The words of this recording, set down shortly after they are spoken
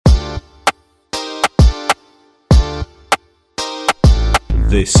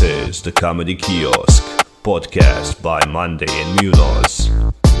This is the Comedy Kiosk, podcast by Monday and Munoz.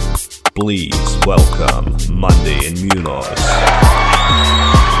 Please welcome Monday and Munoz.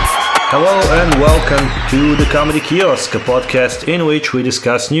 Hello and welcome to the Comedy Kiosk, a podcast in which we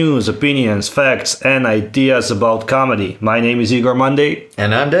discuss news, opinions, facts, and ideas about comedy. My name is Igor Monday.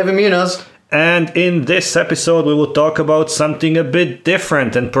 And I'm David Munoz. And in this episode, we will talk about something a bit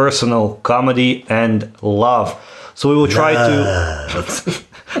different and personal, comedy and love. So we will try to...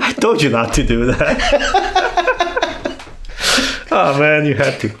 I told you not to do that. Oh man, you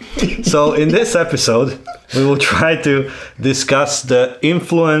had to. So in this episode, we will try to discuss the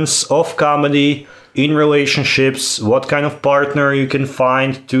influence of comedy in relationships, what kind of partner you can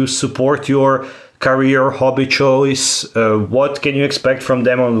find to support your career, hobby choice, what can you expect from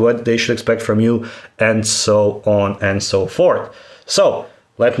them and what they should expect from you, and so on and so forth. So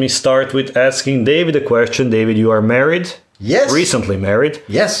let me start with asking David a question. David, you are married? Yes. Recently married?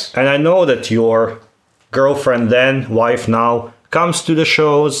 Yes. And I know that your girlfriend then, wife now, comes to the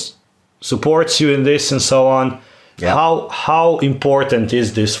shows, supports you in this and so on. Yeah. How important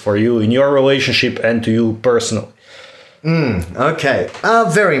is this for you in your relationship and to you personally? Okay.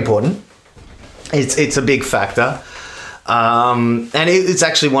 Very important. It's a big factor. And it's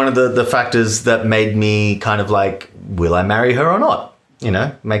actually one of the factors that made me kind of like, will I marry her or not? You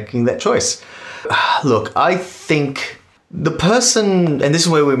know, making that choice. Look, I think the person, and this is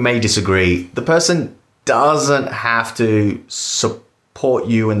where we may disagree, the person doesn't have to support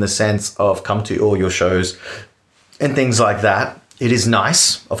you in the sense of come to all your shows and things like that. It is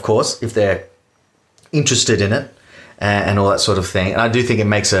nice, of course, if they're interested in it and all that sort of thing. And I do think it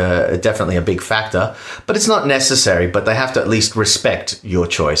makes definitely a big factor, but it's not necessary. But they have to at least respect your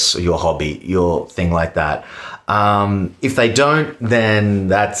choice, your hobby, your thing like that. If they don't, then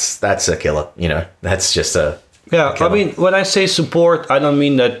that's a killer. You know, that's just a killer. I mean, when I say support, I don't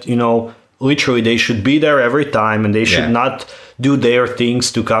mean that, you know, literally they should be there every time and they should not do their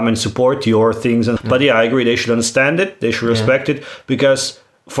things to come and support your things. But yeah, I agree. They should understand it. They should respect it. Because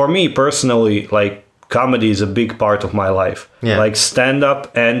for me personally, like, comedy is a big part of my life. Yeah. Like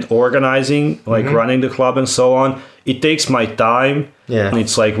stand-up and organizing, like running the club and so on. It takes my time. Yeah. And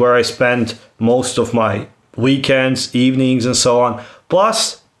it's like where I spend most of my weekends, evenings and so on.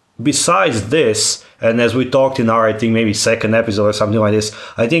 Plus, besides this, and as we talked in our, I think, maybe second episode or something like this,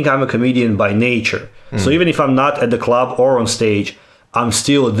 I think I'm a comedian by nature. So even if I'm not at the club or on stage, I'm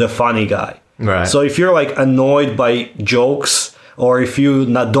still the funny guy. Right. So if you're like annoyed by jokes or if you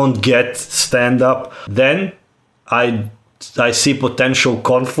don't get stand-up, then I see potential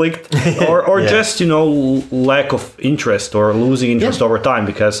conflict or just, you know, lack of interest or losing interest over time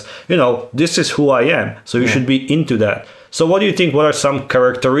because, you know, this is who I am. So you should be into that. So what do you think? What are some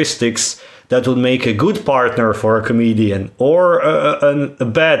characteristics that would make a good partner for a comedian or a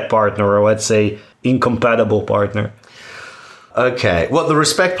bad partner, or let's say incompatible partner? Okay. Well, the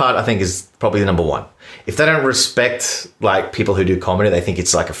respect part, I think, is probably the number one. If they don't respect, like, people who do comedy, they think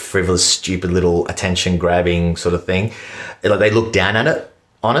it's like a frivolous, stupid little attention-grabbing sort of thing. Like, they look down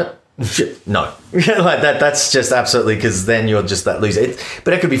on it. No. Like, that's just absolutely, because then you're just that loser.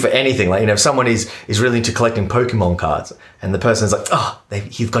 But it could be for anything. Like, you know, if someone is really into collecting Pokemon cards and the person's like,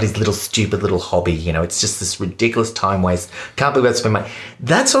 he's got his little stupid little hobby, you know, it's just this ridiculous time waste. Can't believe I spend money.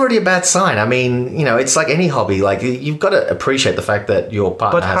 That's already a bad sign. I mean, you know, it's like any hobby. Like, you've got to appreciate the fact that your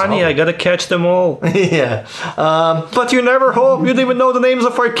partner has a hobby. I got to catch them all. Yeah. But you're never home. You don't even know the names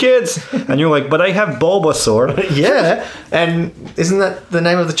of our kids. And you're like, but I have Bulbasaur. Yeah. And isn't that the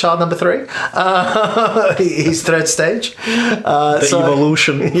name of the child number 3? His third stage.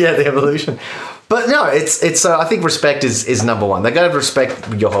 Evolution. Yeah, the evolution. But no, it's. I think respect is number one. They got to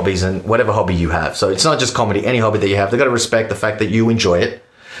respect your hobbies and whatever hobby you have. So it's not just comedy. Any hobby that you have, they got to respect the fact that you enjoy it.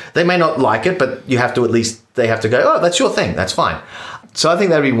 They may not like it, but you have to they have to go, oh, that's your thing. That's fine. So I think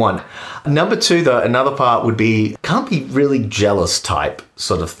that'd be one. Number two, though, another part would be, can't be really jealous type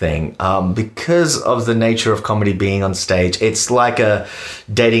sort of thing. Because of the nature of comedy being on stage, it's like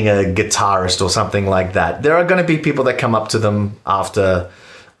dating a guitarist or something like that. There are going to be people that come up to them after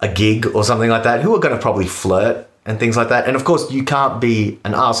a gig or something like that who are going to probably flirt and things like that. And of course, you can't be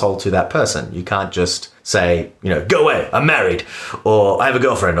an asshole to that person. You can't just say, you know, go away, I'm married, or I have a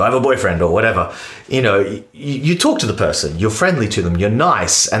girlfriend, or I have a boyfriend, or whatever. You know, you talk to the person, you're friendly to them, you're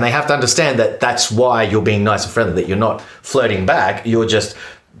nice, and they have to understand that that's why you're being nice and friendly, that you're not flirting back, you're just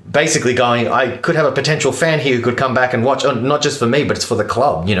basically going, I could have a potential fan here who could come back and watch, not just for me, but it's for the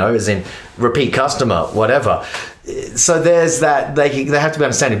club, you know, as in repeat customer, whatever. So there's that. They have to be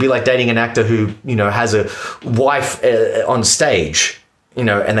understanding. It'd be like dating an actor who, you know, has a wife on stage, you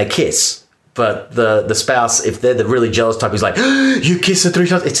know, and they kiss. But the spouse, if they're the really jealous type, is like, you kiss her 3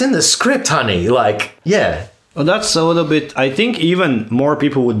 times. It's in the script, honey. Like, yeah. Well, that's a little bit, I think even more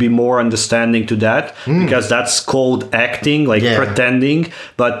people would be more understanding to that because that's called acting, like pretending.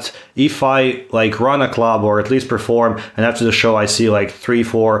 But if I like run a club or at least perform and after the show I see like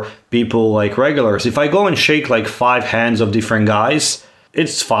 3-4 people like regulars, if I go and shake like 5 hands of different guys,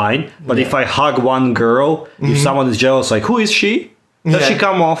 it's fine. But if I hug one girl, if someone is jealous, like, who is she? Does she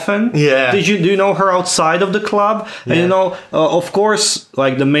come often? Yeah. Do you know her outside of the club? And you know, of course,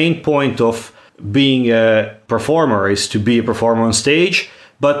 like the main point of being a performer is to be a performer on stage,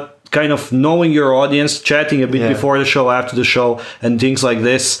 but kind of knowing your audience, chatting a bit before the show, after the show, and things like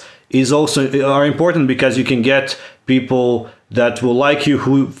this is also are important because you can get people that will like you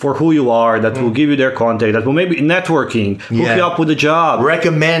for who you are, that will give you their contact, that will maybe networking, hook you up with a job.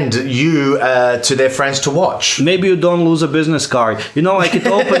 Recommend you to their friends to watch. Maybe you don't lose a business card. You know, like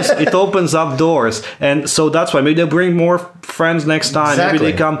it opens up doors. And so that's why maybe they'll bring more friends next time. Maybe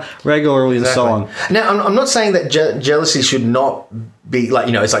they come regularly and so on. Now, I'm not saying that jealousy should not be like,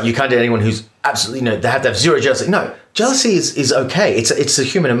 you know, it's like you can't date anyone who's absolutely, you know, they have to have zero jealousy. No, jealousy is okay. It's a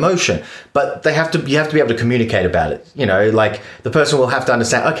human emotion, but you have to be able to communicate about it. You know, like the person will have to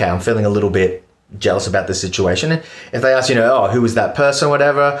understand, okay, I'm feeling a little bit jealous about this situation. And if they ask, you know, oh, who was that person,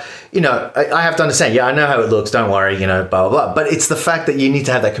 whatever, you know, I have to understand, yeah, I know how it looks, don't worry, you know, blah, blah, blah. But it's the fact that you need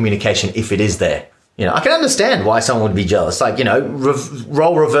to have that communication if it is there. You know, I can understand why someone would be jealous. Like, you know,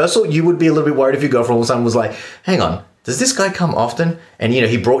 role reversal, you would be a little bit worried if your girlfriend all of a sudden was like, hang on, does this guy come often? And, you know,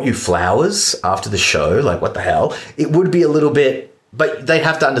 he brought you flowers after the show. Like, what the hell? It would be a little bit, but they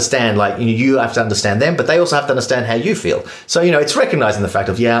have to understand, like, you have to understand them, but they also have to understand how you feel. So, you know, it's recognizing the fact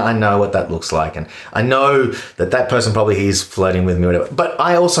of, yeah, I know what that looks like. And I know that person probably is flirting with me or whatever. But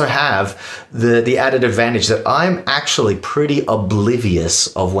I also have the added advantage that I'm actually pretty oblivious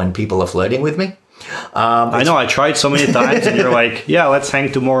of when people are flirting with me. I know, I tried so many times and you're like, yeah, let's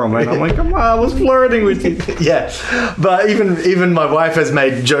hang tomorrow, man. I'm like, come on, I was flirting with you. Yeah, but even my wife has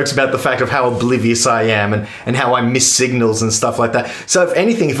made jokes about the fact of how oblivious I am and how I miss signals and stuff like that. So if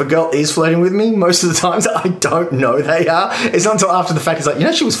anything, if a girl is flirting with me, most of the times I don't know they are. It's not until after the fact it's like, you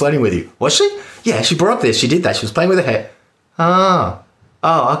know, she was flirting with you. Was she? Yeah, she brought up this, she did that, she was playing with her hair.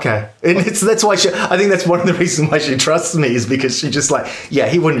 Oh, okay. And that's why I think that's one of the reasons why she trusts me is because she just like, yeah,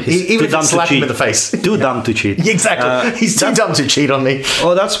 he wouldn't, even if slap him in the face. Too dumb to cheat. Exactly. He's too dumb to cheat on me.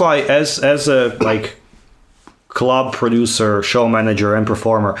 Oh, that's why as a like club producer, show manager and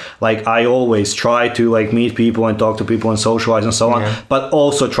performer, like I always try to like meet people and talk to people and socialize and so on, but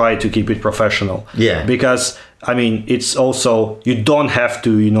also try to keep it professional. Yeah. Because I mean, it's also, you don't have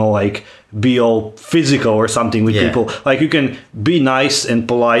to, you know, like be all physical or something with people. Like you can be nice and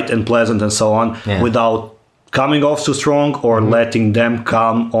polite and pleasant and so on without coming off too strong or letting them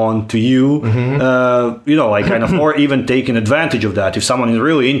come on to you, you know, like kind of, or even taking advantage of that. If someone is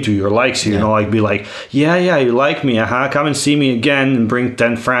really into you or likes you, you know, like be like, yeah, you like me, come and see me again and bring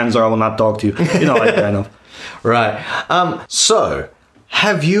 10 friends or I will not talk to you, you know, like kind of. Right. So,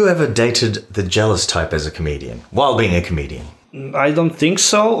 have you ever dated the jealous type as a comedian while being a comedian? I don't think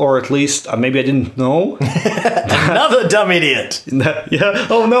so, or at least maybe I didn't know. Another dumb idiot. Yeah.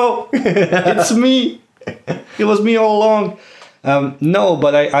 Oh no, it's me. It was me all along. No,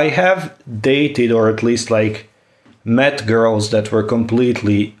 but I have dated or at least like met girls that were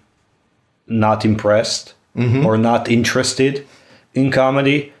completely not impressed or not interested in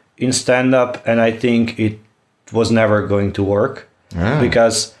comedy, in stand-up, and I think it was never going to work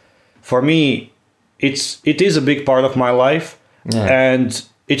because for me, it is a big part of my life. And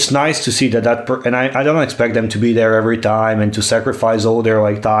it's nice to see that and I don't expect them to be there every time and to sacrifice all their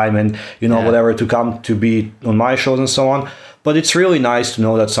like time and, you know, whatever to come to be on my shows and so on. But it's really nice to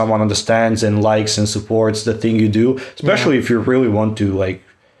know that someone understands and likes and supports the thing you do, especially if you really want to like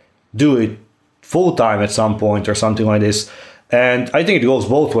do it full time at some point or something like this. And I think it goes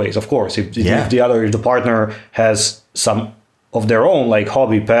both ways, of course. If the partner has some of their own like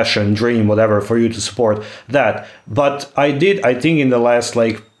hobby, passion, dream, whatever, for you to support that. But I think in the last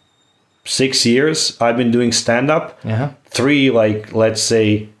like 6 years, I've been doing stand-up. 3 like, let's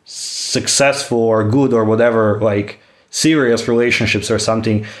say, successful or good or whatever, like serious relationships or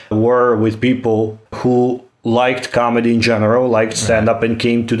something were with people who liked comedy in general, liked stand-up and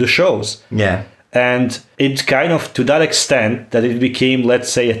came to the shows. And it's kind of to that extent that it became,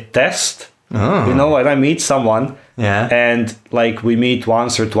 let's say, a test. You know, when I meet someone and like we meet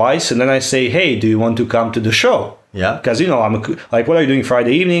once or twice and then I say, hey, do you want to come to the show? Because, you know, like, what are you doing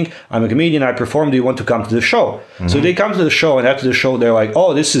Friday evening? I'm a comedian, I perform, do you want to come to the show? So they come to the show and after the show, they're like,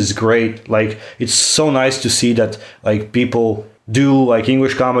 oh, this is great. Like, it's so nice to see that like people do like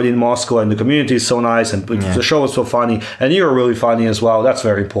English comedy in Moscow, and the community is so nice, and the show is so funny, and you're really funny as well. That's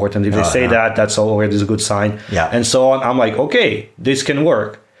very important. If they say that, that's already a good sign. Yeah. And so on. I'm like, okay, this can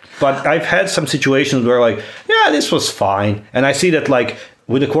work. But I've had some situations where like, yeah, this was fine. And I see that like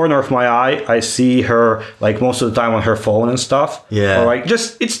with the corner of my eye, I see her like most of the time on her phone and stuff. Yeah. Or like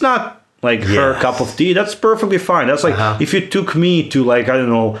just, it's not like her cup of tea. That's perfectly fine. That's like if you took me to like, I don't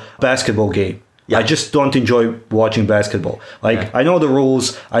know, basketball game. Yeah. I just don't enjoy watching basketball. Like I know the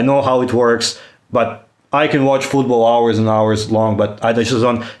rules, I know how it works, but I can watch football hours and hours long, but I just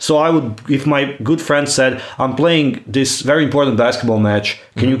don't. So I would, if my good friend said, I'm playing this very important basketball match,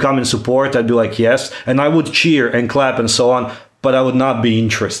 can you come and support? I'd be like, yes. And I would cheer and clap and so on, but I would not be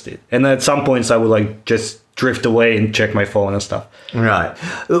interested. And at some points I would like just drift away and check my phone and stuff. Right.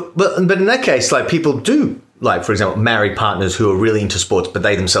 But in that case, like people do, like, for example, married partners who are really into sports, but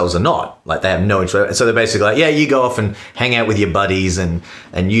they themselves are not. Like, they have no interest. And so they're basically like, yeah, you go off and hang out with your buddies and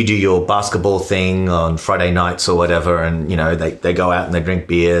you do your basketball thing on Friday nights or whatever. And, you know, they go out and they drink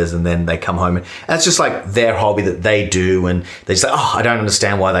beers and then they come home. And that's just like their hobby that they do. And they say, oh, I don't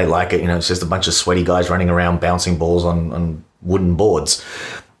understand why they like it. You know, it's just a bunch of sweaty guys running around bouncing balls on wooden boards.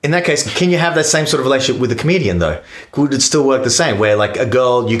 In that case, can you have that same sort of relationship with a comedian, though? Would it still work the same? Where, like, a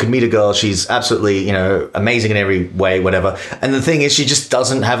girl, you could meet a girl, she's absolutely, you know, amazing in every way, whatever. And the thing is, she just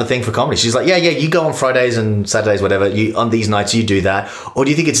doesn't have a thing for comedy. She's like, yeah, you go on Fridays and Saturdays, whatever. On these nights, you do that. Or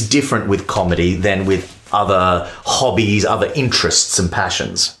do you think it's different with comedy than with other hobbies, other interests and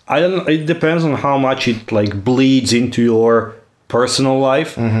passions? I don't know. It depends on how much it, like, bleeds into your personal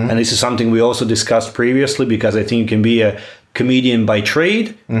life. And this is something we also discussed previously, because I think you can be a comedian by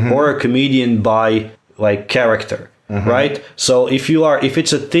trade or a comedian by like character, right? So if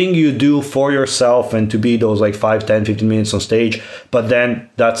it's a thing you do for yourself and to be those like 5, 10, 15 minutes on stage, but then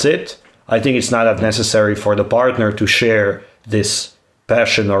that's it, I think it's not that necessary for the partner to share this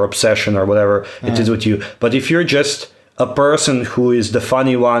passion or obsession or whatever it is with you. But if you're just a person who is the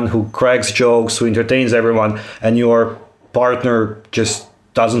funny one, who cracks jokes, who entertains everyone, and your partner just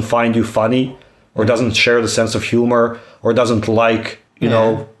doesn't find you funny or doesn't share the sense of humor or doesn't like, you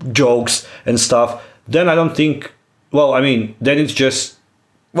know, jokes and stuff, then I don't think, well, I mean, then it's just...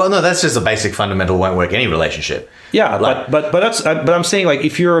 Well, no, that's just a basic fundamental won't work any relationship. Yeah, like, but I'm saying, like,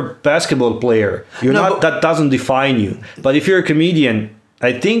 if you're a basketball player, that doesn't define you. But if you're a comedian,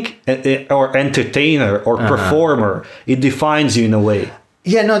 I think, or entertainer or performer, it defines you in a way.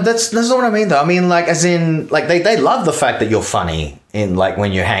 Yeah, no, that's not what I mean, though. I mean, like, as in, like, they love the fact that you're funny in, like,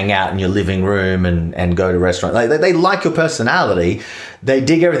 when you hang out in your living room and go to restaurants. Like, they like your personality. They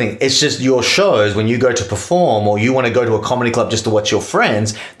dig everything. It's just your shows, when you go to perform or you want to go to a comedy club just to watch your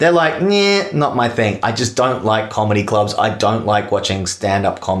friends, they're like, nah, not my thing. I just don't like comedy clubs. I don't like watching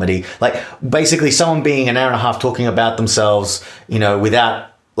stand-up comedy. Like, basically, someone being an hour and a half talking about themselves, you know,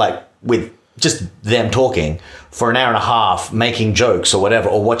 without, like, with just them talking for an hour and a half, making jokes or whatever,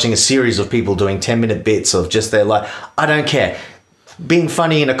 or watching a series of people doing 10-minute bits of just their life. I don't care. Being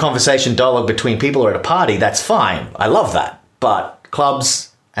funny in a conversation dialogue between people or at a party, that's fine. I love that. But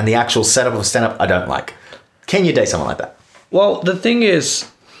clubs and the actual setup of stand-up, I don't like. Can you date someone like that? Well, the thing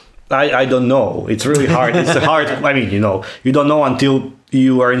is, I don't know. It's really hard. It's hard. I mean, you know, you don't know until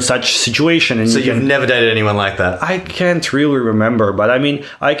you are in such situation. And so you've never dated anyone like that? I can't really remember. But I mean,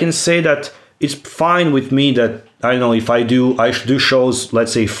 I can say that it's fine with me that, I don't know, if I should do shows,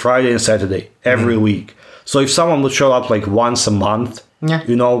 let's say Friday and Saturday every week. So if someone would show up like once a month,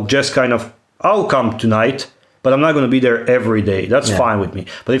 you know, just kind of, I'll come tonight, but I'm not going to be there every day. That's fine with me.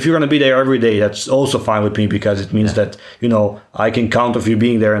 But if you're going to be there every day, that's also fine with me, because it means that, you know, I can count on you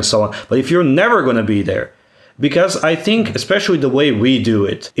being there and so on. But if you're never going to be there, because I think, especially the way we do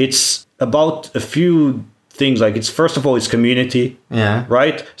it, it's about a few things. Like, it's, first of all, it's community,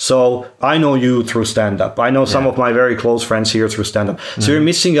 right? So I know you through stand-up. I know some of my very close friends here through stand-up. So you're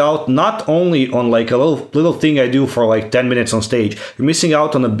missing out not only on like a little thing I do for like 10 minutes on stage. You're missing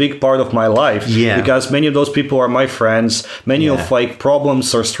out on a big part of my life, because many of those people are my friends. Many of like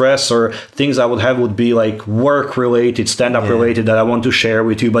problems or stress or things I would have would be like work related, stand-up related, that I want to share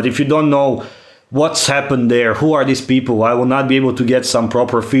with you. But if you don't know what's happened there, who are these people, I will not be able to get some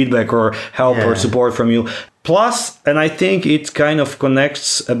proper feedback or help or support from you. Plus, and I think it kind of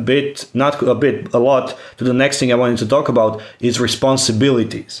connects a lot to the next thing I wanted to talk about, is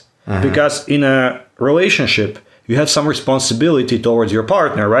responsibilities. Because in a relationship, you have some responsibility towards your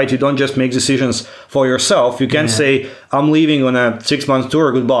partner, right? You don't just make decisions for yourself. You can't say, I'm leaving on a 6-month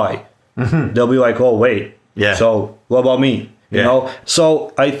tour, goodbye. They'll be like, oh, wait. So what about me? You know?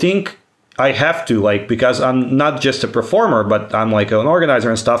 So I think I have to, like, because I'm not just a performer, but I'm like an organizer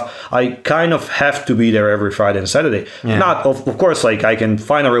and stuff. I kind of have to be there every Friday and Saturday. Yeah. Not, of course, like I can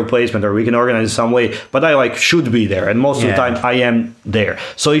find a replacement or we can organize in some way, but I like should be there. And most of the time I am there.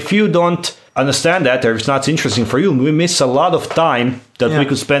 So if you don't understand that, or if it's not interesting for you, we miss a lot of time that we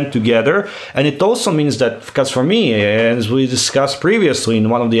could spend together. And it also means that, because for me, as we discussed previously in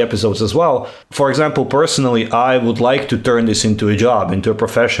one of the episodes as well, for example, personally, I would like to turn this into a job, into a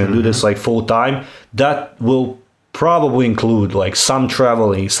profession, do this like full time. That will probably include like some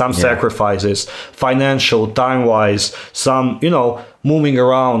traveling, some sacrifices, financial, time-wise, some, moving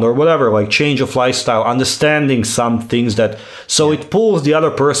around or whatever, like change of lifestyle, understanding some things that, so it pulls the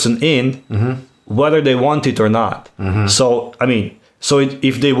other person in, whether they want it or not. So, I mean,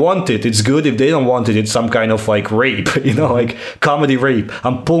 if they want it, it's good. If they don't want it, it's some kind of like rape, like comedy rape.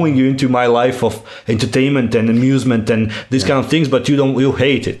 I'm pulling you into my life of entertainment and amusement and these kind of things, but you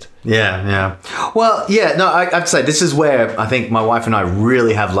hate it. Yeah. Well, I'd say this is where I think my wife and I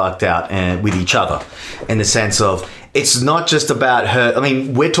really have lucked out with each other, in the sense of, it's not just about her. I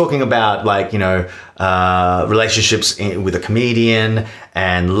mean, we're talking about like, relationships with a comedian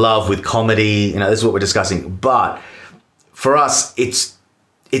and love with comedy. This is what we're discussing. But for us, it's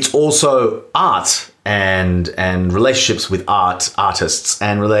also art and relationships with artists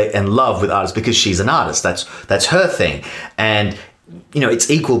and love with artists, because she's an artist. That's her thing. And it's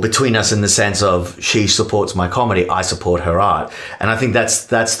equal between us in the sense of, she supports my comedy, I support her art. And I think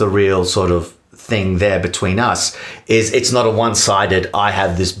that's the real sort of thing there between us. Is it's not a one-sided, I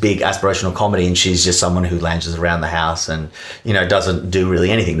have this big aspirational comedy and she's just someone who lounges around the house and doesn't do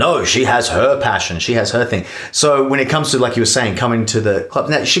really anything. No, she has her passion, she has her thing. So when it comes to, like you were saying, coming to the club,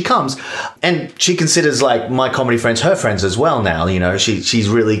 now she comes and she considers like my comedy friends her friends as well now. She's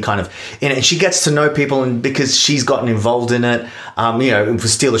really kind of in it, and she gets to know people, and because she's gotten involved in it, for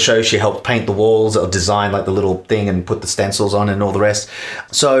Steal the Show, she helped paint the walls or design like the little thing and put the stencils on and all the rest.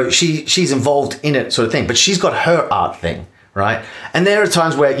 So she's involved in it, sort of thing, but she's got her art thing, right? And there are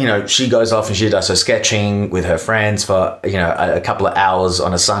times where she goes off and she does her sketching with her friends for a couple of hours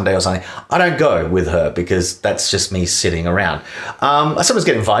on a Sunday or something. I don't go with her because that's just me sitting around. I sometimes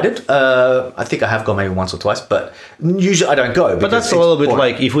get invited. I think I have gone maybe once or twice, but usually I don't go. But that's a little bit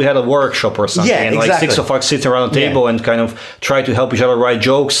like if we had a workshop or something, and like 6 of us sit around a table and kind of try to help each other write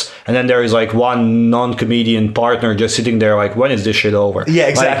jokes, and then there is like one non-comedian partner just sitting there like, when is this shit over? Yeah,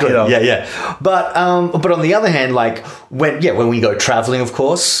 exactly. Yeah. But on the other hand, like when we go traveling, of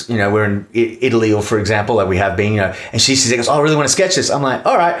course, we're in Italy, or for example, like we have been, and she goes, oh, I really want to sketch this. I'm like,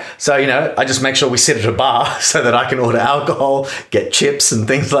 all right. So, I just make sure we sit at a bar so that I can order alcohol, get chips and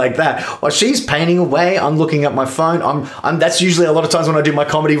things like that. While she's painting away, I'm looking at my phone. That's usually a lot of times when I do my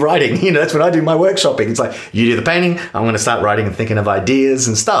comedy writing, that's when I do my workshopping. It's like, you do the painting, I'm going to start writing and thinking of ideas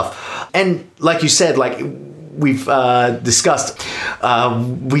and stuff. And like you said, like we've discussed,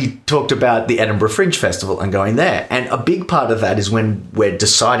 we talked about the Edinburgh Fringe Festival and going there. And a big part of that is when I'm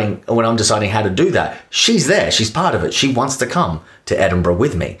deciding how to do that, she's there, she's part of it. She wants to come to Edinburgh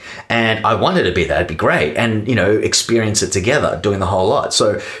with me. And I wanted to be there, it'd be great. And, experience it together, doing the whole lot.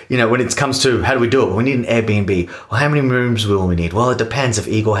 So, when it comes to how do we do it? Well, we need an Airbnb. Well, how many rooms will we need? Well, it depends if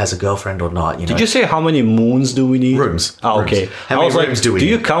Igor has a girlfriend or not. Did you say how many moons do we need? Rooms. Oh, okay. How many rooms do we need?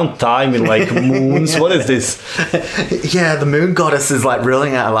 Do you count time in like moons? What is this? Yeah, the moon goddess is like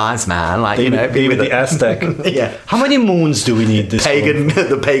ruling our lives, man. Like, David the Aztec. Yeah. How many moons do we need this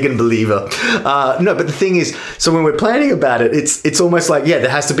the pagan believer. No, but the thing is, so when we're planning about it, it's almost like, there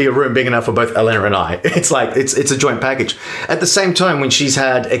has to be a room big enough for both Elena and I. It's like, it's a joint package. At the same time, when she's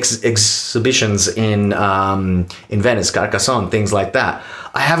had exhibitions in Venice, Carcassonne, things like that,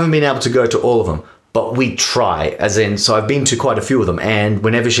 I haven't been able to go to all of them. But we try, so I've been to quite a few of them, and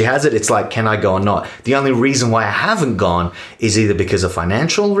whenever she has it, it's like, can I go or not? The only reason why I haven't gone is either because of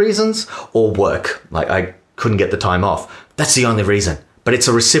financial reasons or work. Like, I couldn't get the time off. That's the only reason. But it's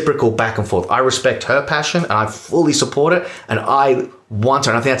a reciprocal back and forth. I respect her passion, and I fully support it, and I want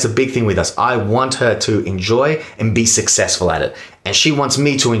her, and I think that's a big thing with us. I want her to enjoy and be successful at it. And she wants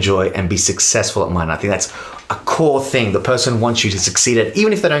me to enjoy and be successful at mine. I think that's a core thing. The person wants you to succeed at it,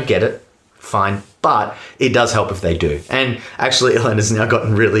 even if they don't get it. Fine, but it does help if they do. And actually, Elena's now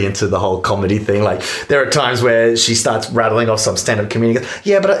gotten really into the whole comedy thing. Like, there are times where she starts rattling off some stand-up comedian.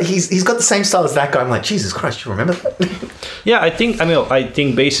 Yeah, but he's got the same style as that guy. I'm like, Jesus Christ, you remember that? Yeah, I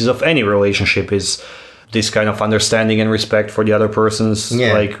think basis of any relationship is this kind of understanding and respect for the other person's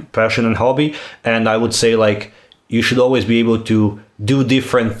like passion and hobby. And I would say like you should always be able to do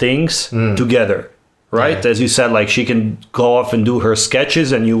different things together. right? As you said, like she can go off and do her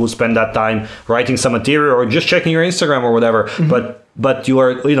sketches and you will spend that time writing some material or just checking your Instagram or whatever. But you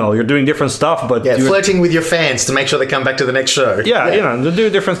are, you're doing different stuff. But you're flirting with your fans to make sure they come back to the next show. Yeah, they do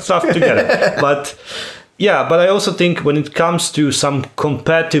different stuff together. But I also think when it comes to some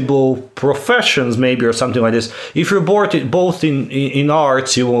compatible professions, maybe, or something like this, if you're both in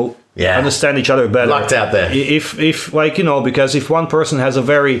arts, you will understand each other better. Locked out there. If like, because if one person has a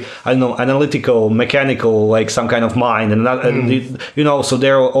very, analytical, mechanical, like some kind of mind, and so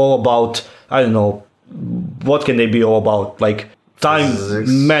they're all about, what can they be all about? Like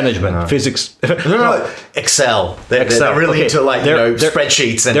time management, physics. No. Excel. They're really into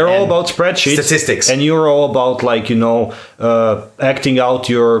spreadsheets. They're all about spreadsheets. Statistics. And you're all about acting out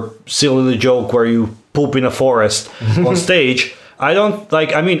your silly joke where you poop in a forest on stage. I'm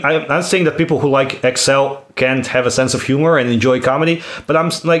not saying that people who like Excel can't have a sense of humor and enjoy comedy, but I'm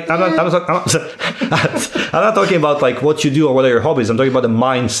not talking about like what you do or what are your hobbies. I'm talking about the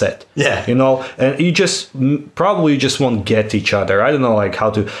mindset. Yeah. And you just probably just won't get each other. I don't know like how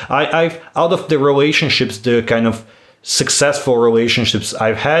to. I've out of the relationships, the kind of successful relationships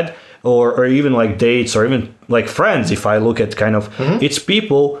I've had, or even like dates or even like friends, if I look at kind of, it's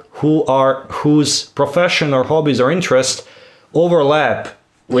people whose profession or hobbies or interests overlap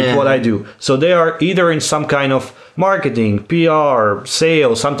with what I do. So they are either in some kind of marketing, PR,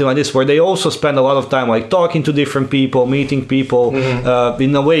 sales, something like this, where they also spend a lot of time like talking to different people, meeting people,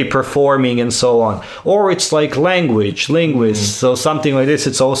 in a way performing and so on. Or it's like linguists. So something like this,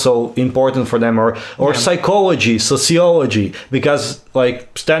 it's also important for them. Or psychology, sociology, because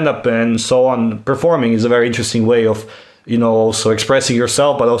like stand-up and so on, performing is a very interesting way of, also expressing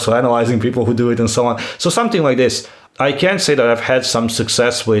yourself, but also analyzing people who do it and so on. So something like this. I can say that I've had some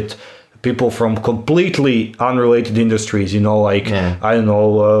success with people from completely unrelated industries,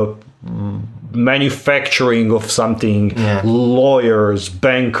 manufacturing of something, lawyers,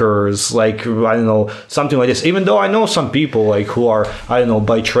 bankers, like, something like this. Even though I know some people like who are,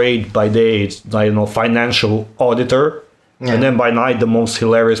 by trade, by day, it's, financial auditor, and then by night, the most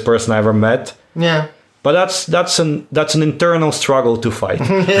hilarious person I ever met. Yeah. But that's an internal struggle to fight,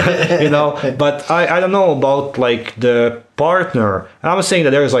 But I don't know about like the partner. I'm saying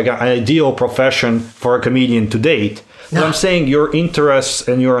that there's like an ideal profession for a comedian to date. But I'm saying your interests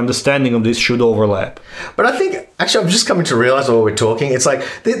and your understanding of this should overlap. But I think actually I'm just coming to realize while we're talking, it's like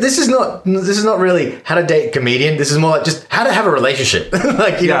this is not really how to date a comedian. This is more like just how to have a relationship. Like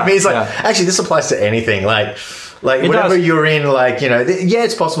what I mean? It's like actually this applies to anything. Like whatever you're in, like,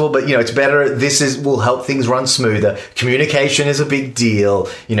 it's possible, but, it's better. Will help things run smoother. Communication is a big deal.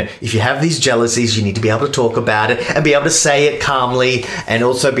 If you have these jealousies, you need to be able to talk about it and be able to say it calmly and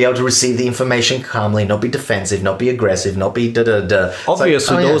also be able to receive the information calmly, not be defensive, not be aggressive, not be da-da-da.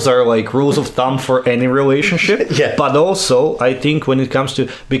 Obviously, those are like rules of thumb for any relationship. Yeah. But also, I think when it comes to,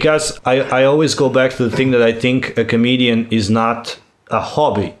 because I always go back to the thing that I think a comedian is not a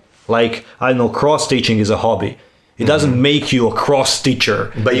hobby. Like, cross-stitching is a hobby. It doesn't make you a cross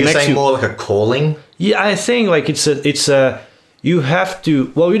teacher. But you're saying more like a calling? Yeah, I think like you have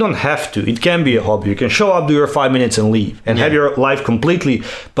to, well, you don't have to. It can be a hobby. You can show up, do your 5 minutes and leave and have your life completely.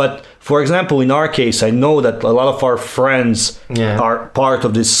 But for example, in our case, I know that a lot of our friends are part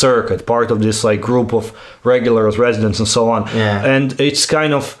of this circuit, part of this like group of regulars, residents and so on. Yeah. And it's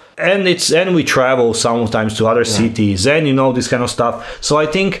kind of, and we travel sometimes to other cities and this kind of stuff. So I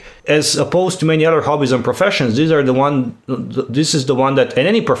think as opposed to many other hobbies and professions, this is the one that in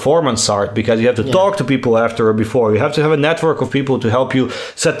any performance art, because you have to talk to people after or before, you have to have a network of people to help you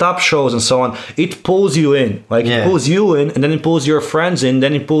set up shows and so on. It pulls you in, it pulls you in, and then it pulls your friends in,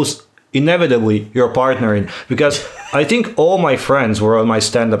 then it pulls inevitably your partner in, because I think all my friends were on my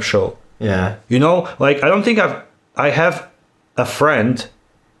stand-up show. Yeah. I don't think I have a friend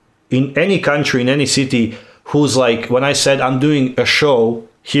in any country, in any city, who's like, when I said I'm doing a show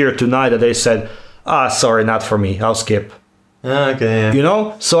here tonight, that they said, sorry, not for me, I'll skip. Okay.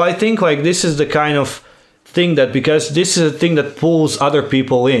 Yeah. So I think like this is the kind of thing that, because this is a thing that pulls other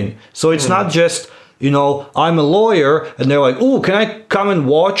people in. So it's not just, I'm a lawyer and they're like, oh, can I come and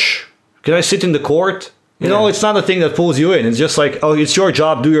watch? Can I sit in the court? It's not a thing that pulls you in. It's just like, oh, it's your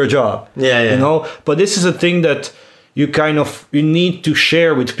job, do your job. Yeah. But this is a thing that you need to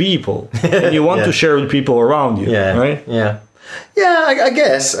share with people, and you want to share with people around you, right? I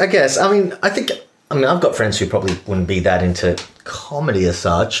guess. I've got friends who probably wouldn't be that into comedy as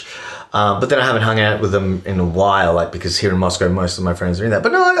such, but then I haven't hung out with them in a while, because here in Moscow, most of my friends are in that.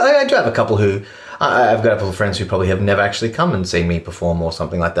 But no, I do have a couple I've got a couple of friends who probably have never actually come and seen me perform or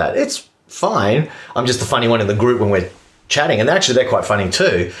something like that. It's fine. I'm just the funny one in the group when we're chatting, and actually they're quite funny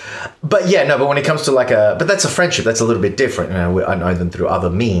too. But but when it comes to but that's a friendship. That's a little bit different. I know them through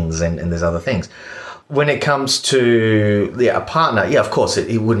other means, and there's other things. When it comes to a partner, of course,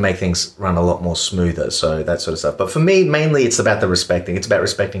 it would make things run a lot more smoother. So that sort of stuff. But for me, mainly, it's about the respecting. It's about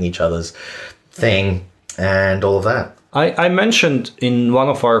respecting each other's thing and all of that. I mentioned in one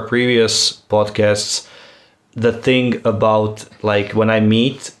of our previous podcasts the thing about when I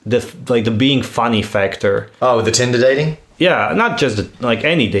meet the being funny factor. Oh, the Tinder dating? Yeah, not just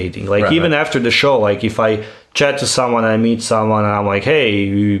any dating. Even after the show, if I chat to someone and I meet someone and I'm like,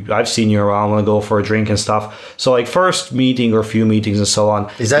 hey, I've seen you around, I want to go for a drink and stuff. So first meeting or few meetings and so on.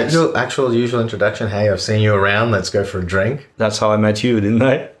 Is that your actual usual introduction? Hey, I've seen you around, let's go for a drink? That's how I met you, didn't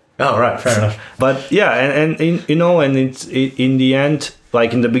I? Oh, right, fair enough. But yeah, and it's in the end,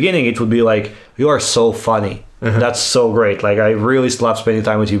 in the beginning, it would be you are so funny. Mm-hmm. That's so great. I really love spending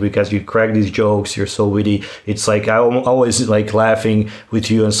time with you because you crack these jokes. You're so witty. It's I'm always laughing with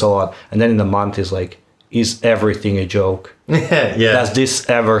you and so on. And then in the month is everything a joke? Yeah. Does this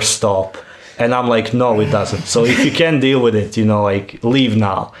ever stop? And I'm no, it doesn't. So if you can't deal with it, leave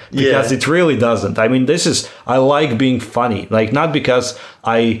now. Because it really doesn't. I mean, I like being funny. Not because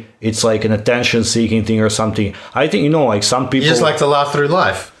it's an attention seeking thing or something. I think, some people... You just like to laugh through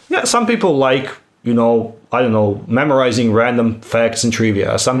life. Yeah, some people I don't know, memorizing random facts and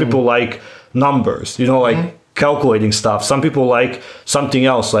trivia. Some people like numbers, calculating stuff. Some people like something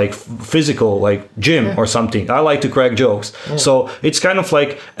else, physical, gym or something. I like to crack jokes. Yeah. So it's kind of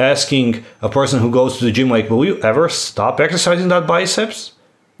asking a person who goes to the gym, will you ever stop exercising that biceps?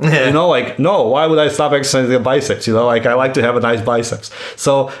 Yeah. No, why would I stop exercising the biceps? I like to have a nice biceps.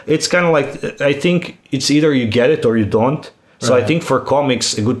 So it's kind of I think it's either you get it or you don't. So I think for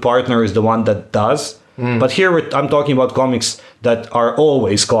comics, a good partner is the one that does. But here I'm talking about comics that are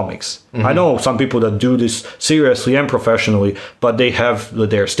always comics. Mm-hmm. I know some people that do this seriously and professionally, but they have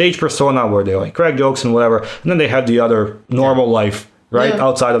their stage persona where they crack jokes and whatever, and then they have the other normal life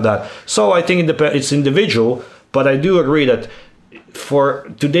outside of that. So I think it's individual, but I do agree that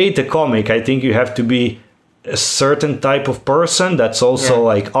to date a comic, I think you have to be a certain type of person that's also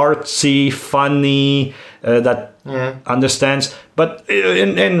artsy, funny, that understands. But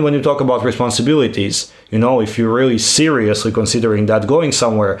and when you talk about responsibilities, if you're really seriously considering that going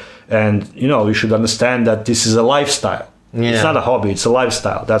somewhere, and you should understand that this is a lifestyle. It's not a hobby, it's a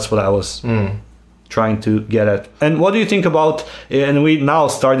lifestyle. That's what I was trying to get at. And what do you think about, and we now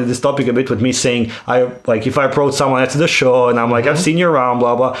started this topic a bit with me saying, if I approach someone at the show and I'm I've seen you around,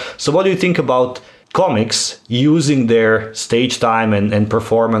 blah blah. So what do you think about comics using their stage time and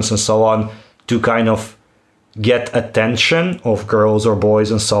performance and so on to kind of get attention of girls or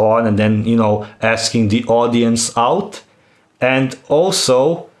boys and so on, and then asking the audience out? And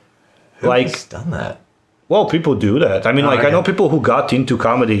also who's done that? Well, people do that. I mean, I know people who got into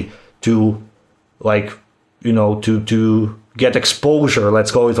comedy to to get exposure,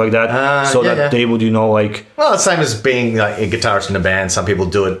 let's go with that, they would well, it's same as being a guitarist in a band. Some people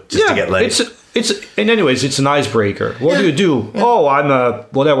do it just to get laid. It's and anyways, it's an icebreaker. What do you do? Yeah. Oh, I'm a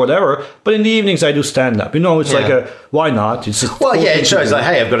whatever. But in the evenings, I do stand up. It's why not? It's just it shows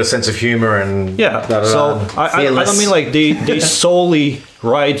hey, I've got a sense of humor and So I don't mean they solely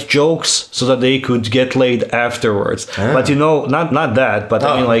write jokes so that they could get laid afterwards. But not that. But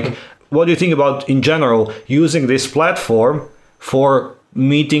I mean what do you think about in general using this platform for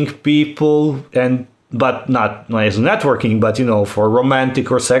meeting people but not as networking, but for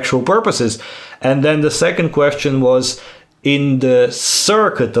romantic or sexual purposes? And then the second question was, in the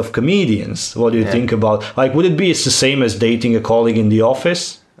circuit of comedians, what do you think about, would it be the same as dating a colleague in the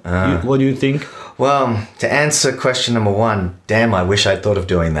office? What do you think? Well, to answer question number one, damn, I wish I'd thought of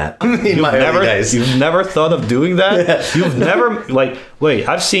doing that in my early days. You've never thought of doing that? You've never, wait,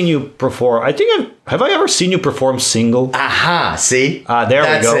 I've seen you perform. Have I ever seen you perform single? Aha, see? There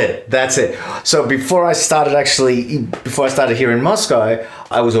we go. That's it. So before I started here in Moscow,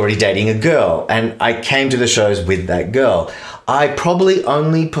 I was already dating a girl, and I came to the shows with that girl. I probably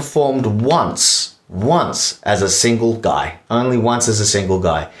only performed once as a single guy. Only once as a single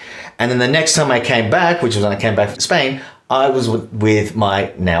guy. And then the next time I came back, which was when I came back from Spain, I was with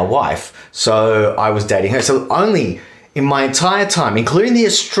my now wife. So I was dating her. So only in my entire time, including the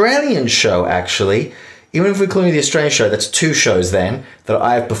Australian show, actually, even if we're including the Australian show, that's 2 shows then that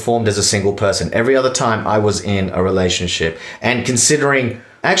I have performed as a single person. Every other time I was in a relationship. And considering,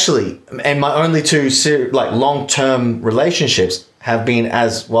 actually, and my only 2 long-term relationships have been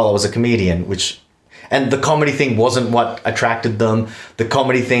while I was a comedian, And the comedy thing wasn't what attracted them. The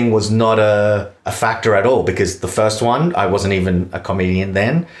comedy thing was not a factor at all, because the first one, I wasn't even a comedian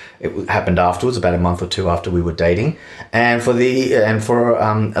then. It happened afterwards, about a month or two after we were dating. And for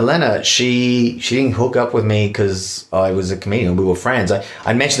Elena, she didn't hook up with me because I was a comedian. We were friends.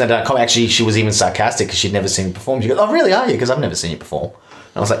 I mentioned that actually she was even sarcastic because she'd never seen me perform. She goes, "Oh, really, are you? Because I've never seen you perform."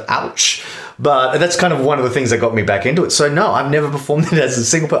 And I was like, ouch. But that's kind of one of the things that got me back into it. So no, I've never performed it as a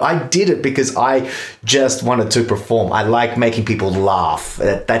single person. I did it because I just wanted to perform. I like making people laugh.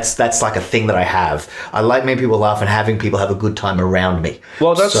 That's like a thing that I have. I like making people laugh and having people have a good time around me.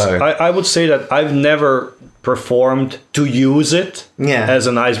 Well, I would say that I've never performed to use it as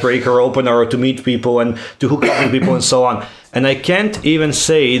an icebreaker opener or to meet people and to hook up with people and so on. And I can't even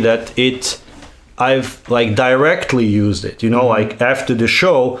say that I've like directly used it, like after the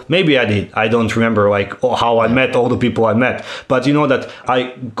show, maybe I did. I don't remember how I met all the people I met, but that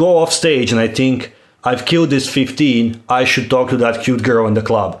I go off stage and I think I've killed this 15. I should talk to that cute girl in the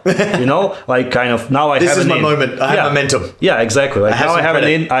club. Kind of now I this have is an my in. moment. I have momentum. Yeah, exactly. Like now I have an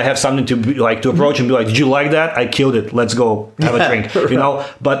in. I have something to be, to approach and be like, "Did you like that? I killed it. Let's go have a drink."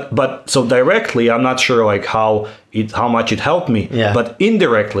 But so directly, I'm not sure how much it helped me. Yeah. But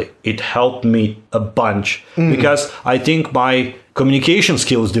indirectly, it helped me a bunch because I think my communication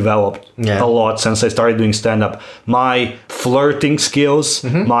skills developed a lot since I started doing stand-up. My flirting skills,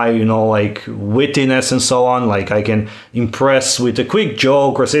 my wittiness and so on. Like I can impress with a quick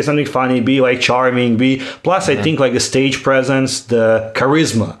joke or say something funny, be charming, plus I think the stage presence, the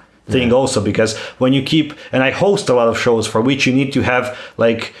charisma thing also, because when you and I host a lot of shows for which you need to have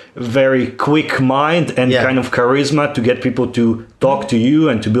very quick mind and kind of charisma to get people to talk to you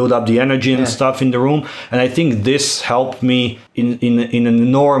and to build up the energy and stuff in the room. And I think this helped me in an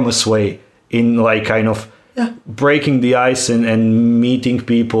enormous way in breaking the ice and meeting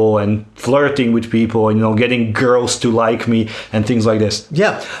people and flirting with people and getting girls to like me and things like this.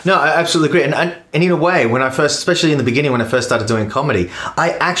 Yeah, no, I absolutely agree. And in a way, when I first, especially in the beginning when I first started doing comedy,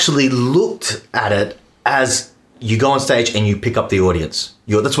 I actually looked at it as you go on stage and you pick up the audience.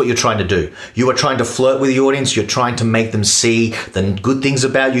 That's what you're trying to do. You are trying to flirt with the audience. You're trying to make them see the good things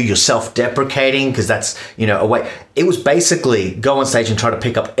about you. You're self-deprecating because that's, a way. It was basically go on stage and try to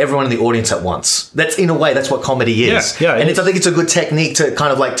pick up everyone in the audience at once. That's, in a way, that's what comedy is. Yeah, and I think it's a good technique to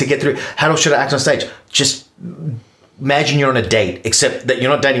kind of to get through. How should I act on stage? Just imagine you're on a date, except that you're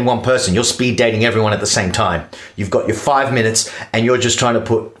not dating one person. You're speed dating everyone at the same time. You've got your 5 minutes and you're just trying to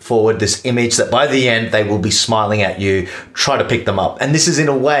put forward this image that by the end, they will be smiling at you. Try to pick them up. And this is in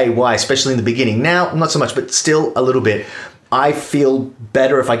a way why, especially in the beginning, now, not so much, but still a little bit, I feel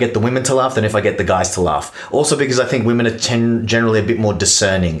better if I get the women to laugh than if I get the guys to laugh. Also because I think women are generally a bit more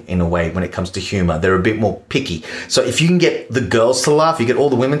discerning in a way when it comes to humor. They're a bit more picky. So if you can get the girls to laugh, you get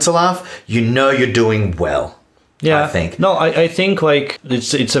all the women to laugh, you're doing well. Yeah, I think. No, I think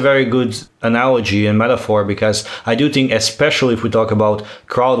it's a very good analogy and metaphor, because I do think, especially if we talk about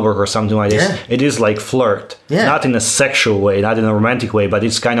crowd work or something like this, it is like flirt. Yeah. Not in a sexual way, not in a romantic way, but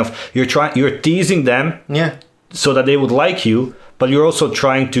it's kind of you're teasing them so that they would like you, but you're also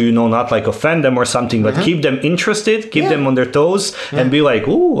trying to, not offend them or something, but keep them interested, keep them on their toes, and be like,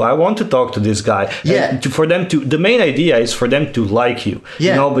 ooh, I want to talk to this guy. Yeah. The main idea is for them to like you.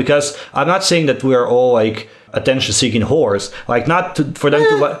 Yeah. Because I'm not saying that we are all attention-seeking whores, for them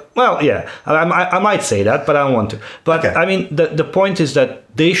to. Well, yeah, I might say that, but I don't want to. But I mean, the point is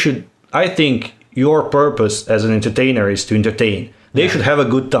that they should. I think your purpose as an entertainer is to entertain. They should have a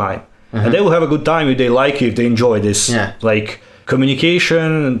good time, and they will have a good time if they like you, if they enjoy this,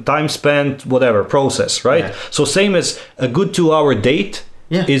 communication, time spent, whatever process, right? Yeah. So same as a good 2-hour date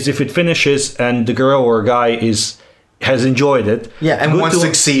is if it finishes and the girl or guy has enjoyed it. Yeah, and wants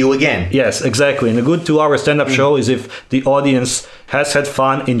to see you again. Yes, exactly. And a good 2-hour stand-up show is if the audience has had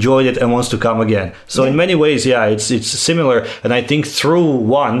fun, enjoyed it, and wants to come again. So in many ways, it's similar. And I think through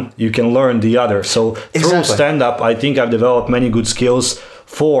one, you can learn the other. So through stand-up, I think I've developed many good skills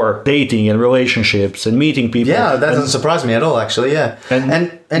for dating and relationships and meeting people. Yeah, that doesn't surprise me at all, actually. Yeah, and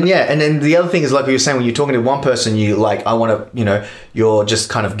then the other thing is, like you were saying, when you're talking to one person, I want to, you're just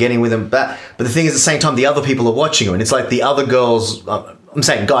kind of getting with them. But the thing is, at the same time, the other people are watching you, and it's like the other girls. I'm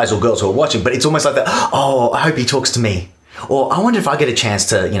saying guys or girls who are watching, but it's almost like that. Oh, I hope he talks to me, or I wonder if I get a chance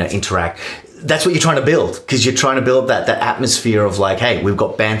to interact. That's what you're trying to build, because you're trying to build that atmosphere of hey, we've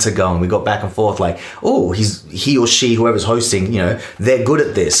got banter going, we've got back and forth. Oh, he or she, whoever's hosting, they're good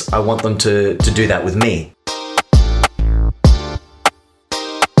at this. I want them to do that with me.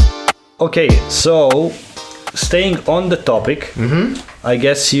 Okay, so staying on the topic, I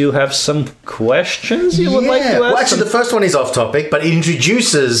guess you have some questions you would like to ask? Well, actually, the first one is off topic, but it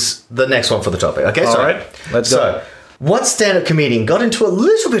introduces the next one for the topic. Okay, All right, let's go. So, what stand-up comedian got into a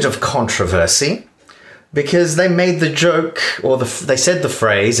little bit of controversy because they made the joke, or they said the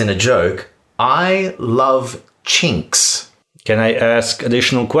phrase in a joke, "I love chinks." Can I ask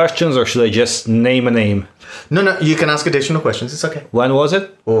additional questions, or should I just name a name? No, you can ask additional questions. It's okay. When was it?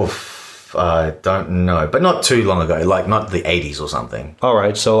 Oof, I don't know, but not too long ago, like not the 80s or something. All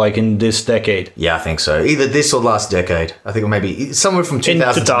right, so like in this decade. Yeah, I think so. Either this or last decade. I think maybe somewhere from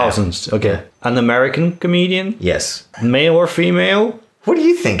 2000 In 2000s, okay. Yeah. An American comedian? Yes. Male or female? What do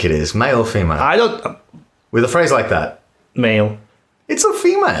you think it is, male or female? I don't... With a phrase like that. Male. It's a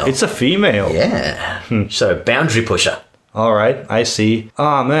female. It's a female. Yeah. So, boundary pusher. All right, I see.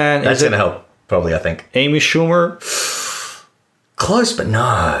 Oh, man. That's going to help, probably, I think. Amy Schumer? Close, but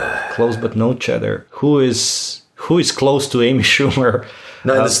no. Close but no cheddar. Who is close to Amy Schumer?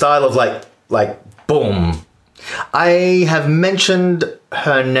 No, in the style of like, boom. I have mentioned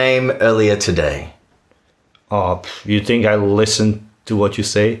her name earlier today. Oh, you think I listened to what you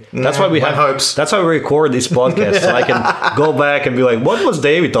say? That's why we one have hopes. That's why we record this podcast, so I can go back and be like, what was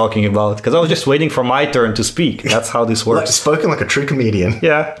David talking about? Because I was just waiting for my turn to speak. That's how this Like, works. spoken like a true comedian.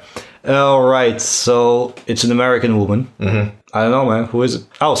 Yeah. All right. So it's an American woman. Mm-hmm. I don't know, man. Who is it?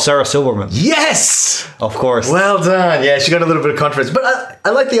 Oh, Sarah Silverman. Yes! Of course. Well done. Yeah, she got a little bit of controversy, but I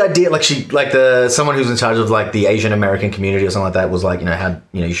like the idea. Like someone who's in charge of like the Asian American community or something like that was like,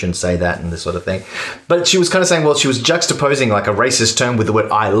 you shouldn't say that and this sort of thing. But she was kind of saying, well, she was juxtaposing like a racist term with the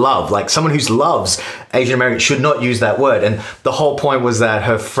word "I love." Like someone who loves Asian Americans should not use that word. And the whole point was that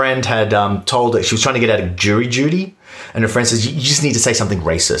her friend had told her she was trying to get out of jury duty, and her friend says, you just need to say something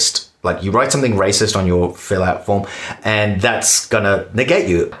racist. Like you write something racist on your fill out form and that's gonna negate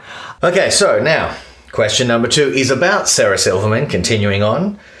you. Okay, so now question number 2 is about Sarah Silverman, continuing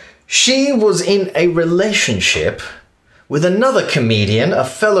on. She was in a relationship with another comedian, a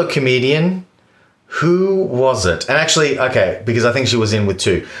fellow comedian. Who was it? And actually, okay, because I think she was in with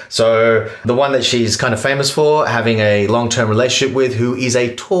 2. So the one that she's kind of famous for, having a long-term relationship with, who is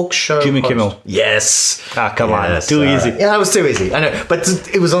a talk show Jimmy host. Kimmel. Yes. Ah, come on. Too easy. Yeah, it was too easy. I know. But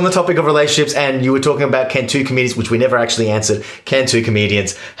it was on the topic of relationships, and you were talking about can 2 comedians, which we never actually answered, can 2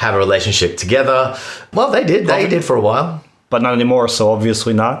 comedians have a relationship together? Well, they did. They did for a while. But not anymore, so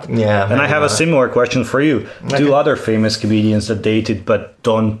obviously not. Yeah. And I have a similar question for you. Okay. 2 other famous comedians that dated but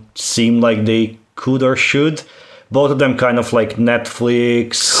don't seem like they could or should. Both of them kind of like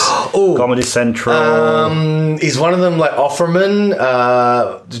Netflix, Comedy Central. Is one of them like Offerman?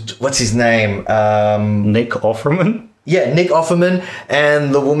 What's his name? Nick Offerman? Yeah, Nick Offerman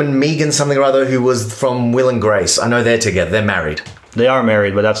and the woman Megan something or other who was from Will and Grace. I know they're together. They're married. They are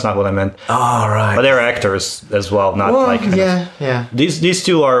married, but that's not what I meant. Oh, right. But they're actors as well, not Well, like... yeah. These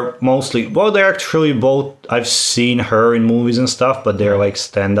 2 are mostly... Well, they're actually both... I've seen her in movies and stuff, but they're like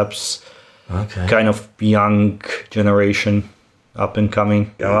stand-ups. Okay. Kind of young generation, up and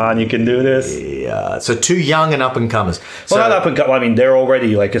coming. Come on, you can do this. Yeah. So 2 young and up and comers. So, Well, not up and coming. I mean, they're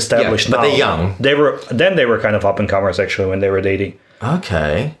already like established Yeah, but now. they're young. They were kind of up and comers actually when they were dating.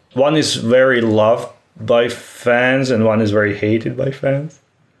 okay. One is very loved by fans, and one is very hated by fans.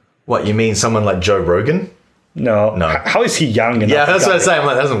 What, you mean someone like Joe Rogan? No. How is he young? And Yeah, up and that's what I'm coming? saying.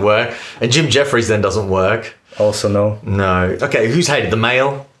 Like, that doesn't work. And Jim Jeffries then doesn't work. Also, no. No. Okay, who's hated? The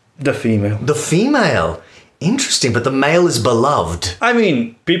male? The female. The female. Interesting, but the male is beloved. I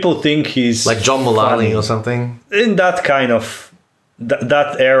mean, people think he's Like John Mulaney funny. or something. In that kind of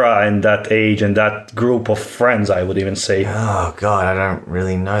that era and that age and that group of friends, I would even say. Oh, God, I don't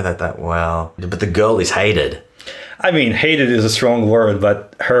really know that well. But the girl is hated. I mean, hated is a strong word,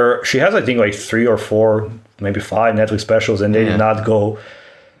 but she has, I think, like 3 or 4, maybe 5 Netflix specials, and they did not go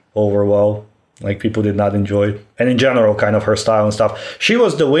over well. Like, people did not enjoy it. And in general, kind of her style and stuff. She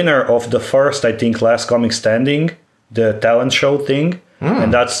was the winner of the first, I think, Last Comic Standing, the talent show thing.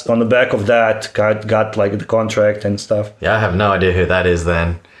 And that's on the back of that, got like the contract and stuff. Yeah, I have no idea who that is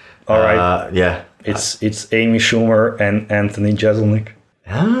then. All right. Yeah. It's Amy Schumer and Anthony Jeselnik.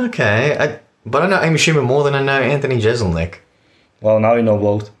 Okay. But I know Amy Schumer more than I know Anthony Jeselnik. Well, now you know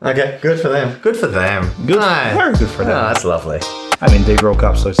both. Okay, good for them. Good for them. Very good for them. Oh, that's lovely. I mean, they broke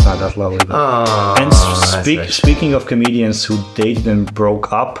up, so it's not that lovely. But. Oh, And that's nice. speaking of comedians who dated and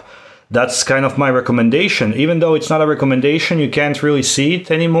broke up, that's kind of my recommendation. Even though it's not a recommendation, you can't really see it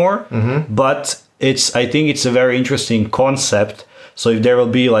anymore. Mm-hmm. But I think it's a very interesting concept. So if there will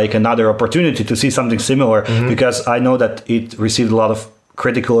be like another opportunity to see something similar, because I know that it received a lot of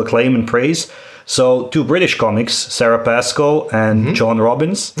critical acclaim and praise, So 2 British comics, Sarah Pascoe and John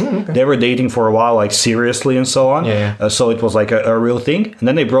Robbins, they were dating for a while, like seriously and so on. So it was like a real thing. And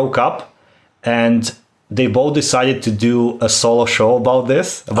then they broke up, and they both decided to do a solo show about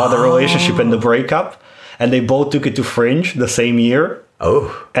this, about the relationship and the breakup. And they both took it to Fringe the same year.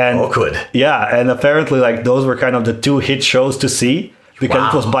 Oh, and awkward. Yeah, and apparently like those were kind of the 2 hit shows to see.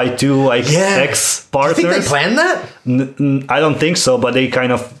 Because it was by 2 like ex-partners. Do you think they planned that? I don't think so, but they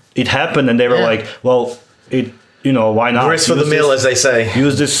kind of, it happened and they were like, well, why not? Grist for the mill, as they say.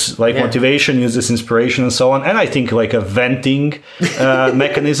 Use this like motivation, use this inspiration and so on. And I think like a venting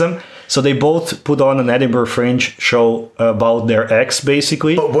mechanism. So they both put on an Edinburgh Fringe show about their ex,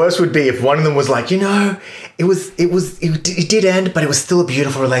 basically. But worse would be if one of them was like, it did end, but it was still a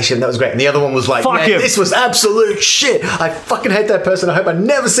beautiful relationship. That was great. And the other one was like, man, this was absolute shit. I fucking hate that person. I hope I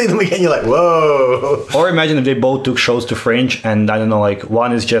never see them again. You're like, whoa. Or imagine if they both took shows to Fringe, and I don't know, like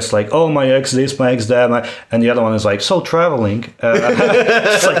one is just like, oh, my ex this, my ex that, and the other one is like, so traveling.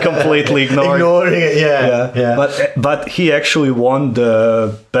 It's like completely ignoring it. Yeah. But he actually won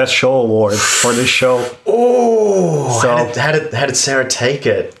the best show award for this show. Oh, so how did Sarah take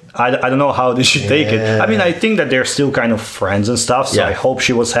it? I don't know how they should take it. I mean, I think that they're still kind of friends and stuff, so I hope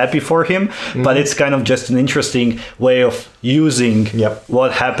she was happy for him. But it's kind of just an interesting way of using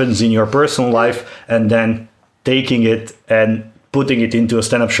what happens in your personal life and then taking it and putting it into a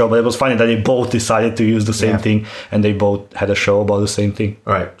stand-up show. But it was funny that they both decided to use the same thing, and they both had a show about the same thing.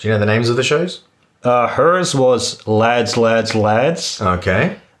 All right. Do you know the names of the shows? Hers was Lads, Lads, Lads.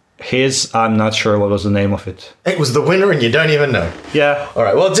 Okay. His, I'm not sure what was the name of it. It was the winner and you don't even know. Yeah. All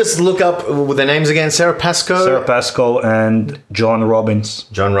right. Well, just look up with their names again. Sarah Pascoe. Sarah Pascoe and John Robbins.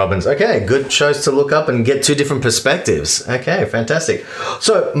 John Robbins. Okay. Good shows to look up and get 2 different perspectives. Okay. Fantastic.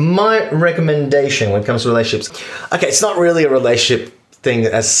 So my recommendation when it comes to relationships. Okay. It's not really a relationship thing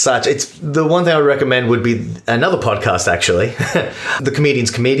as such. It's the one thing I would recommend would be another podcast, actually. The Comedian's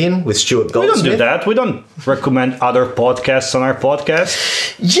Comedian with Stuart Goldsmith. We don't do that. We don't recommend other podcasts on our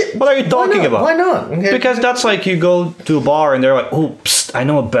podcast. Yeah, what are you talking about? Why not? Okay. Because that's like you go to a bar and they're like, oh, psst, I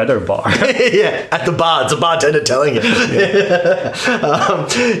know a better bar. Yeah, at the bar. It's a bartender telling you.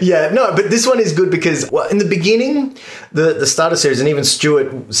 No, but this one is good because in the beginning, the starter series, and even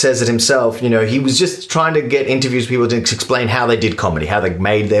Stuart says it himself, he was just trying to get interviews with people to explain how they did comedy, how they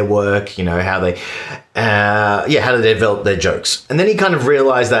made their work, how they how they develop their jokes. And then he kind of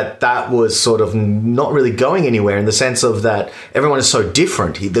realized that was sort of not really going anywhere in the sense of that everyone is so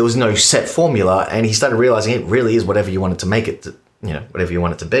different. There was no set formula, and he started realizing it really is whatever you wanted to make it to, whatever you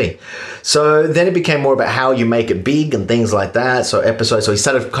want it to be. So then it became more about how you make it big and things like that. So he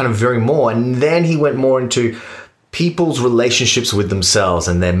started kind of veering more, and then he went more into people's relationships with themselves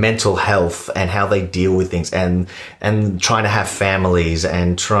and their mental health and how they deal with things and trying to have families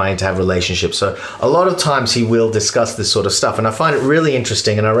and trying to have relationships. So a lot of times he will discuss this sort of stuff, and I find it really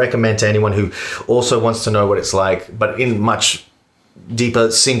interesting, and I recommend to anyone who also wants to know what it's like, but in much deeper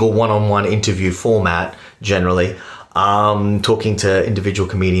single one-on-one interview format generally, talking to individual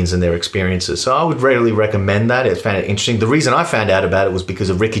comedians and their experiences. So I would readily recommend that. I found it interesting. The reason I found out about it was because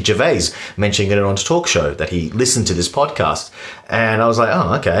of Ricky Gervais mentioning it on his talk show that he listened to this podcast. And I was like,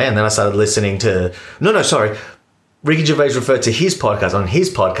 oh, okay. And then I started listening to... Ricky Gervais referred to his podcast. On his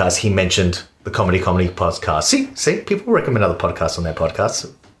podcast, he mentioned the Comedy podcast. See, people recommend other podcasts on their podcasts.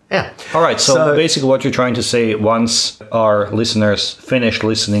 Yeah. All right. So basically what you're trying to say, once our listeners finish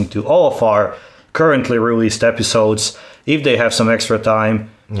listening to all of our currently released episodes, if they have some extra time,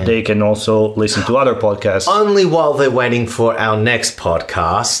 they can also listen to other podcasts. Only while they're waiting for our next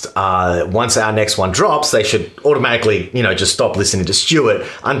podcast. Once our next one drops, they should automatically, just stop listening to Stuart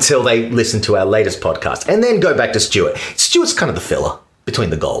until they listen to our latest podcast, and then go back to Stuart. Stuart's kind of the filler between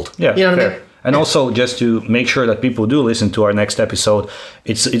the gold. Yeah, what I mean? And also, just to make sure that people do listen to our next episode,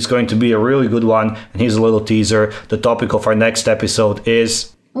 it's going to be a really good one. And here's a little teaser. The topic of our next episode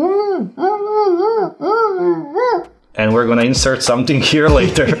is... And we're going to insert something here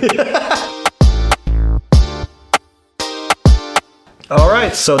later. All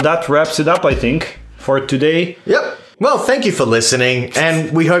right, so that wraps it up, I think, for today. Yep. Well, thank you for listening,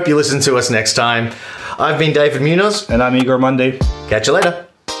 and we hope you listen to us next time. I've been David Munoz. And I'm Igor Monday. Catch you later.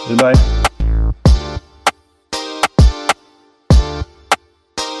 Goodbye.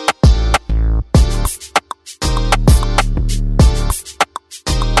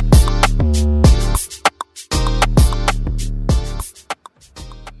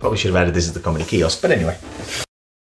 Probably should have added this as the comedy kiosk, but anyway.